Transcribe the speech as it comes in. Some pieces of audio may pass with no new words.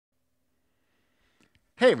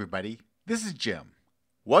Hey everybody, this is Jim.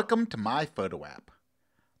 Welcome to MyPhotoApp.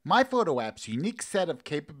 MyPhotoApp's unique set of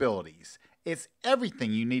capabilities is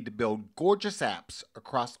everything you need to build gorgeous apps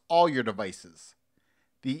across all your devices.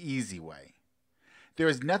 The easy way. There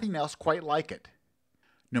is nothing else quite like it.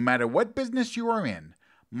 No matter what business you are in,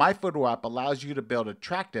 MyPhotoApp allows you to build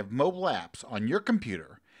attractive mobile apps on your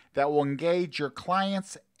computer that will engage your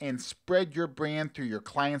clients and spread your brand through your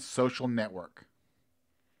client's social network.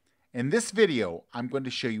 In this video, I'm going to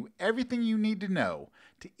show you everything you need to know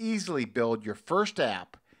to easily build your first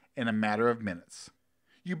app in a matter of minutes.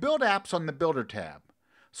 You build apps on the Builder tab,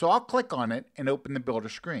 so I'll click on it and open the Builder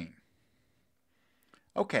screen.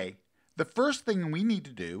 Okay, the first thing we need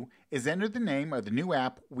to do is enter the name of the new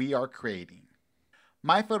app we are creating.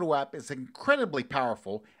 MyPhotoApp is incredibly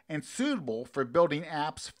powerful and suitable for building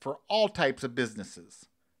apps for all types of businesses.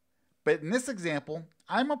 But in this example,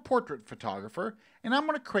 I'm a portrait photographer and I'm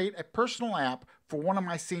going to create a personal app for one of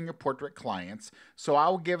my senior portrait clients, so I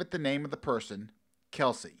will give it the name of the person,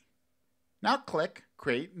 Kelsey. Now click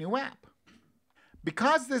Create New App.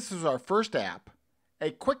 Because this is our first app, a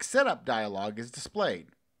quick setup dialog is displayed.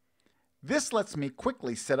 This lets me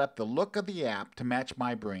quickly set up the look of the app to match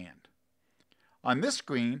my brand. On this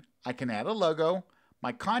screen, I can add a logo,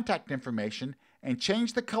 my contact information, and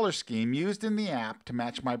change the color scheme used in the app to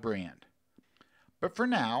match my brand. But for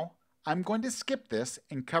now, I'm going to skip this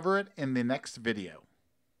and cover it in the next video.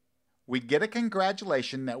 We get a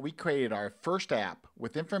congratulation that we created our first app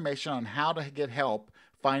with information on how to get help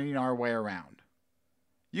finding our way around.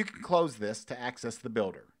 You can close this to access the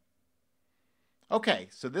builder. Okay,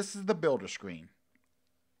 so this is the builder screen.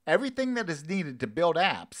 Everything that is needed to build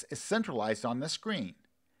apps is centralized on this screen.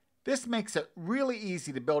 This makes it really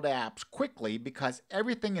easy to build apps quickly because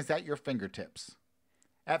everything is at your fingertips.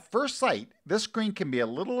 At first sight, this screen can be a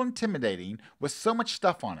little intimidating with so much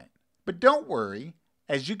stuff on it. But don't worry,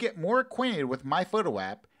 as you get more acquainted with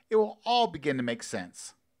MyPhotoApp, it will all begin to make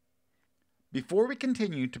sense. Before we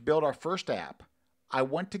continue to build our first app, I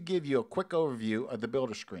want to give you a quick overview of the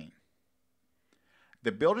builder screen.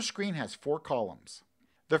 The builder screen has 4 columns.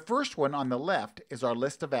 The first one on the left is our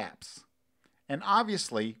list of apps. And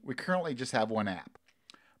obviously, we currently just have one app.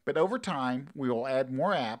 But over time, we will add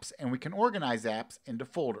more apps and we can organize apps into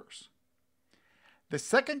folders. The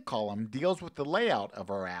second column deals with the layout of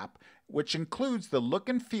our app, which includes the look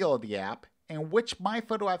and feel of the app and which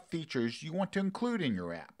MyPhotoApp features you want to include in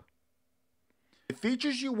your app. The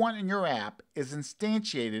features you want in your app is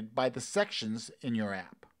instantiated by the sections in your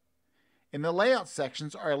app. In the layout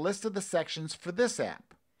sections are a list of the sections for this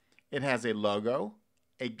app. It has a logo,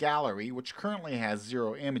 a gallery, which currently has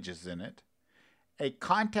 0 images in it, a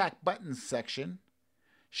contact buttons section,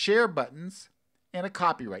 share buttons, and a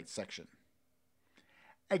copyright section.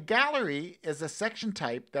 A gallery is a section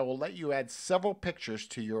type that will let you add several pictures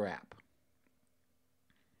to your app.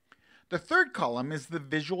 The third column is the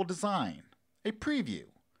visual design, a preview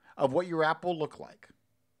of what your app will look like.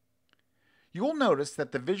 You will notice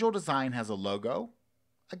that the visual design has a logo,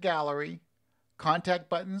 a gallery, contact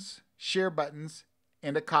buttons, share buttons,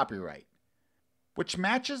 and a copyright, which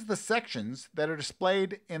matches the sections that are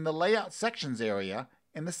displayed in the Layout Sections area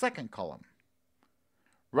in the second column.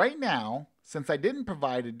 Right now, since I didn't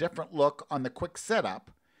provide a different look on the quick setup,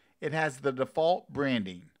 it has the default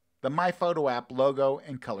branding, the MyPhotoApp logo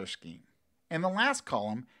and color scheme. And the last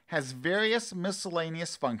column has various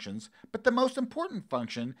miscellaneous functions, but the most important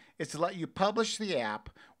function is to let you publish the app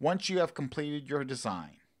once you have completed your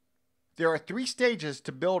design. There are 3 stages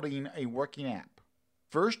to building a working app.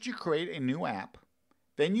 First, you create a new app,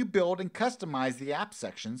 then you build and customize the app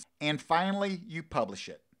sections, and finally, you publish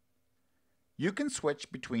it. You can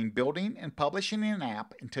switch between building and publishing an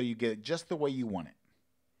app until you get it just the way you want it.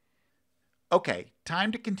 Okay,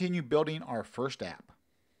 time to continue building our first app.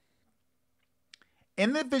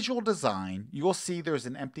 In the visual design, you will see there's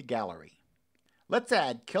an empty gallery. Let's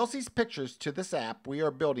add Kelsey's pictures to this app we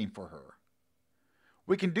are building for her.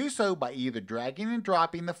 We can do so by either dragging and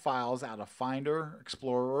dropping the files out of Finder,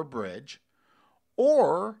 Explorer, or Bridge,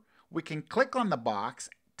 or we can click on the box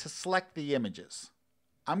to select the images.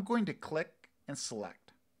 I'm going to click and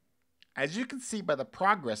select. As you can see by the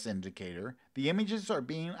progress indicator, the images are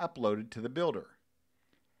being uploaded to the builder.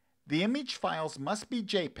 The image files must be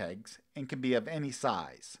JPEGs and can be of any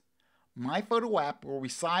size. MyPhotoApp will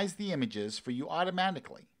resize the images for you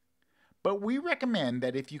automatically, but we recommend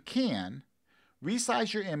that if you can,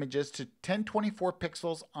 resize your images to 1024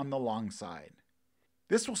 pixels on the long side.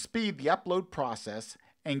 This will speed the upload process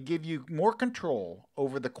and give you more control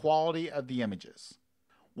over the quality of the images.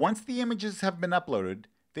 Once the images have been uploaded,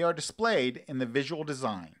 they are displayed in the visual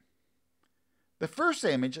design. The first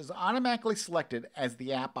image is automatically selected as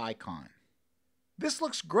the app icon. This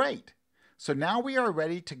looks great. So now we are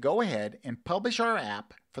ready to go ahead and publish our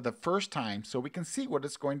app for the first time so we can see what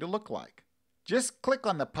it's going to look like. Just click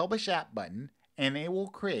on the Publish App button and it will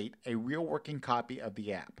create a real working copy of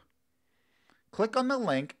the app. Click on the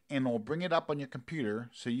link and it will bring it up on your computer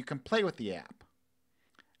so you can play with the app.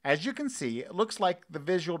 As you can see, it looks like the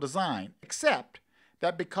visual design, except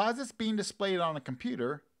that because it's being displayed on a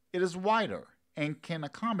computer, it is wider and can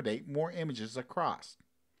accommodate more images across.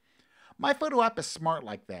 MyPhotoApp is smart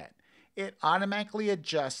like that. It automatically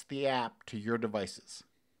adjusts the app to your devices.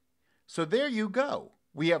 So there you go.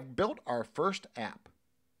 We have built our first app.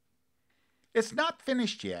 It's not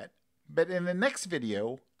finished yet, but in the next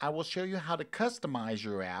video, I will show you how to customize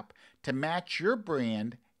your app to match your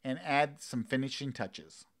brand and add some finishing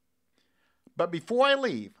touches. But before I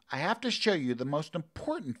leave, I have to show you the most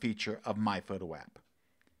important feature of MyPhotoApp.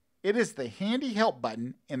 It is the handy help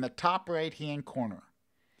button in the top right-hand corner.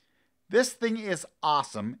 This thing is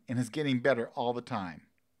awesome and is getting better all the time.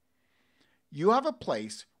 You have a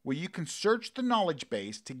place where you can search the knowledge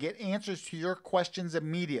base to get answers to your questions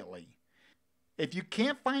immediately. If you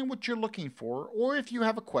can't find what you're looking for, or if you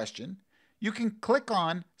have a question, you can click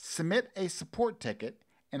on Submit a Support Ticket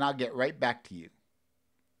and I'll get right back to you.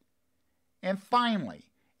 And finally,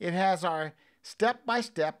 it has our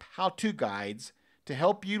step-by-step how-to guides to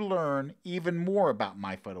help you learn even more about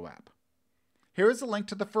MyPhotoApp. Here is a link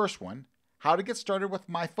to the first one, How to Get Started with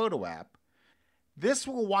MyPhotoApp. This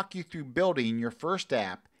will walk you through building your first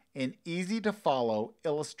app in easy-to-follow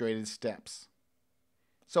illustrated steps.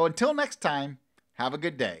 So until next time, have a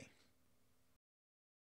good day.